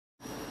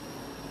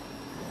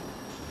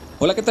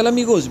Hola, ¿qué tal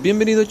amigos?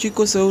 Bienvenidos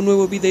chicos a un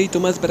nuevo videito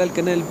más para el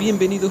canal.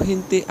 Bienvenido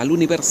gente al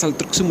Universal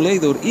Truck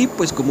Simulator. Y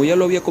pues como ya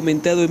lo había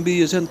comentado en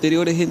vídeos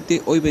anteriores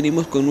gente, hoy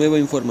venimos con nueva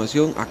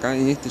información acá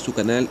en su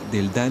canal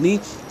del Dani.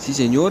 Sí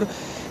señor.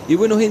 Y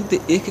bueno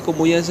gente, es que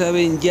como ya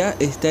saben, ya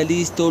está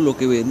listo lo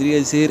que vendría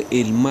a ser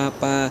el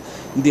mapa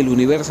del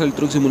Universal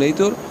Truck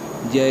Simulator.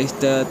 Ya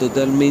está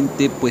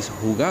totalmente pues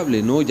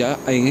jugable, ¿no? Ya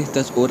en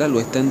estas horas lo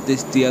están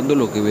testeando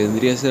lo que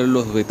vendría a ser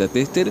los beta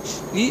tester,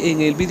 y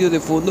en el vídeo de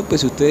fondo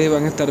pues ustedes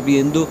van a estar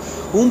viendo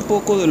un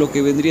poco de lo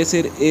que vendría a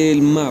ser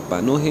el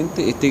mapa, ¿no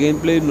gente? Este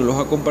gameplay nos lo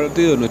ha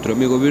compartido nuestro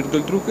amigo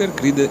Virtual Truker,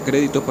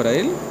 créditos para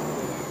él.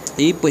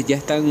 Y pues ya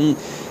están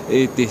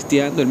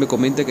testeando, él me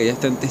comenta que ya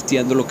están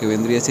testeando lo que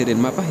vendría a ser el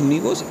mapa,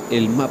 amigos.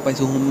 El mapa es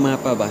un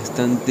mapa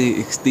bastante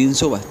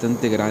extenso,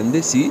 bastante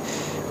grande, sí.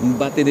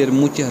 Va a tener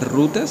muchas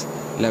rutas.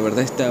 La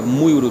verdad está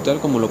muy brutal,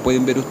 como lo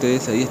pueden ver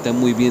ustedes ahí, está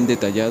muy bien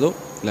detallado.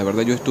 La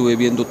verdad yo estuve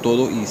viendo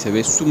todo y se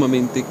ve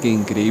sumamente que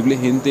increíble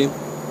gente.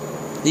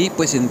 Y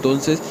pues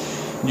entonces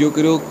yo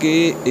creo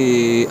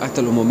que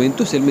hasta los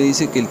momentos él me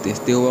dice que el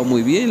testeo va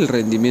muy bien, el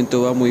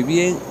rendimiento va muy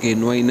bien, que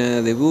no hay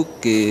nada de bug,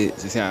 que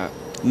o sea,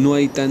 no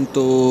hay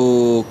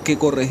tanto que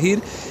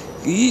corregir.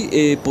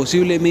 Y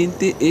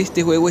posiblemente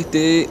este juego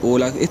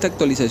esta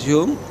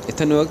actualización,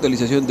 esta nueva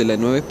actualización de la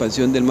nueva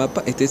expansión del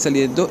mapa esté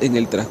saliendo en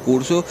el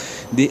transcurso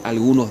de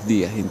algunos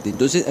días, gente.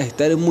 Entonces a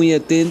estar muy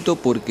atento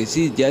porque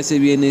sí, ya se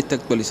viene esta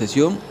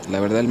actualización. La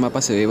verdad el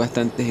mapa se ve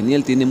bastante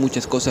genial, tiene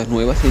muchas cosas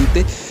nuevas,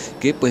 gente,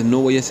 que pues no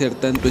voy a hacer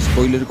tanto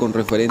spoiler con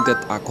referente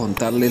a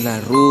contarles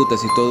las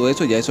rutas y todo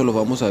eso. Ya eso lo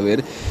vamos a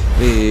ver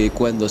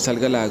cuando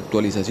salga la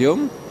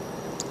actualización.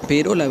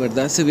 Pero la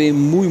verdad se ve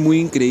muy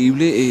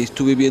increíble.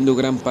 Estuve viendo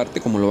gran parte,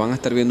 como lo van a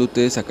estar viendo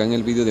ustedes acá en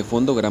el vídeo de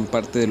fondo, gran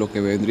parte de lo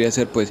que vendría a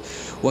ser pues,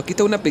 o aquí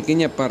está una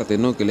pequeña parte,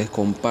 ¿no?, que les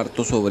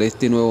comparto sobre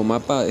este nuevo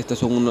mapa. Estas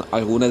son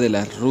algunas de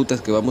las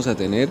rutas que vamos a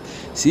tener,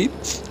 ¿sí?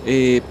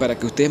 Para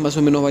que ustedes más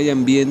o menos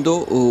vayan viendo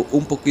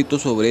un poquito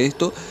sobre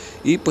esto.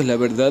 Y pues la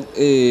verdad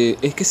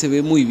es que se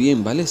ve muy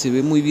bien, ¿vale? Se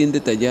ve muy bien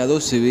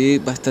detallado, se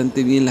ve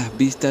bastante bien las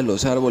vistas,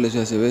 los árboles, o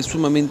sea, se ve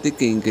sumamente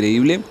que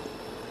increíble.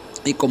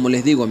 Y como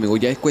les digo, amigos,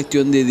 ya es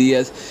cuestión de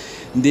días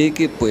de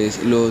que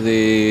pues los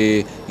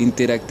de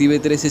Interactive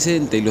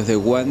 360 y los de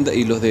Wanda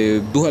y los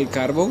de Dual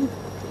Carbon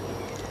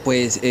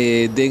pues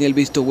den el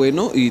visto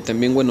bueno, y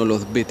también bueno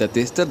los beta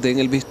testers den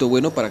el visto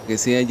bueno para que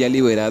sea ya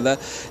liberada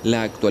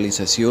la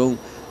actualización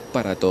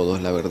para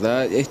todos. La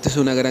verdad, esta es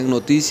una gran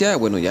noticia.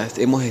 Bueno, ya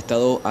hemos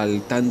estado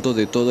al tanto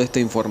de toda esta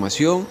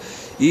información,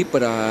 y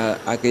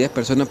para aquellas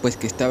personas pues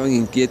que estaban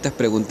inquietas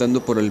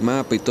preguntando por el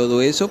mapa y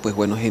todo eso, pues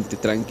bueno gente,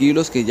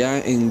 tranquilos que ya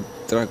en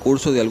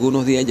transcurso de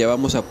algunos días ya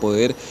vamos a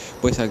poder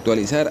pues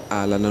actualizar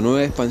a la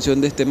nueva expansión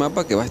de este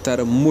mapa, que va a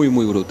estar muy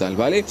brutal,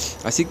 ¿vale?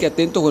 Así que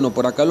atentos. Bueno,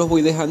 por acá los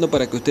voy dejando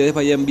para que ustedes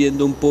vayan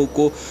viendo un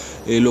poco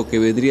lo que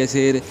vendría a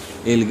ser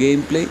el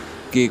gameplay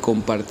que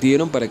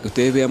compartieron, para que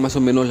ustedes vean más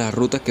o menos las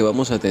rutas que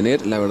vamos a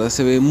tener. La verdad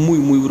se ve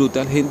muy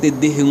brutal, gente.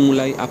 Dejen un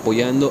like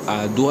apoyando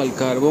a Dual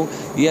Carbon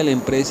y a la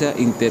empresa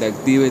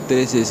Interactive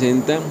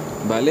 360,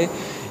 ¿vale?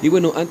 Y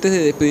bueno, antes de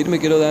despedirme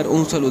quiero dar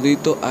un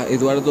saludito a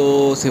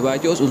Eduardo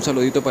Ceballos, un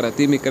saludito para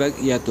ti mi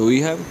crack, y a tu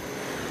hija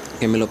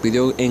que me lo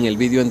pidió en el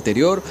vídeo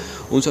anterior.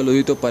 Un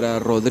saludito para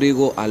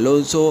Rodrigo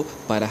Alonso,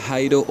 para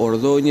Jairo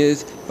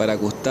Ordóñez, para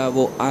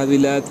Gustavo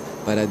Ávila,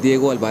 para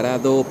Diego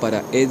Alvarado,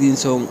 para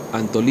Edinson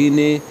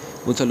Antoline.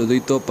 Un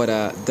saludito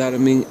para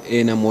Darmin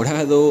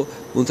Enamorado,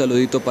 un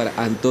saludito para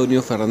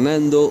Antonio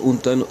Fernando,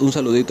 un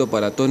saludito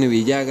para Tony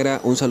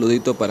Villagra, un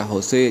saludito para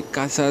José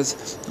Casas,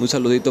 un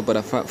saludito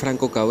para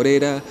Franco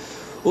Cabrera,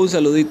 un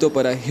saludito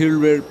para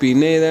Gilbert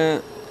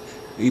Pineda,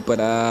 y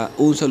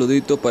un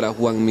saludito para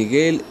Juan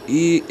Miguel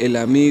y el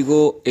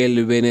amigo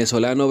el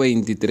venezolano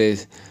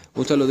 23.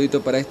 Un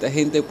saludito para esta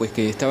gente pues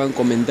que estaban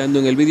comentando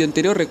en el vídeo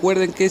anterior.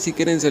 Recuerden que si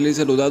quieren salir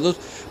saludados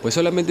pues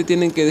solamente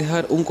tienen que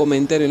dejar un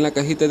comentario en la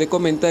cajita de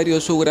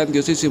comentarios, su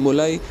grandiosísimo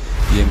like,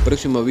 y en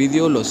próximo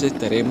vídeo los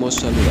estaremos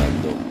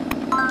saludando.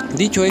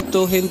 Dicho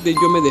esto gente,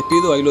 yo me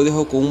despido. Ahí lo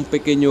dejo con un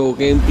pequeño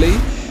gameplay.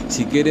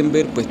 Si quieren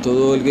ver pues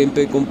todo el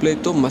gameplay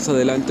completo, más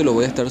adelante lo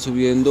voy a estar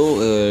subiendo,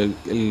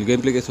 el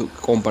gameplay que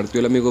compartió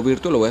el amigo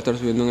Virtual lo voy a estar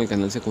subiendo en el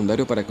canal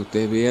secundario, para que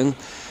ustedes vean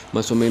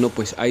más o menos,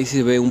 pues ahí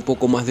se ve un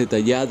poco más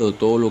detallado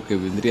todo lo que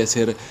vendría a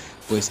ser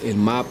pues el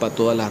mapa,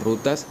 todas las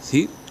rutas,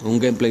 ¿sí? Un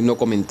gameplay no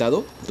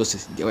comentado.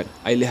 Entonces ya bueno,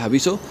 ahí les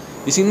aviso,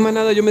 y sin más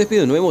nada yo me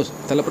despido. Nos vemos,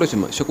 hasta la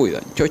próxima, se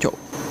cuidan, chau.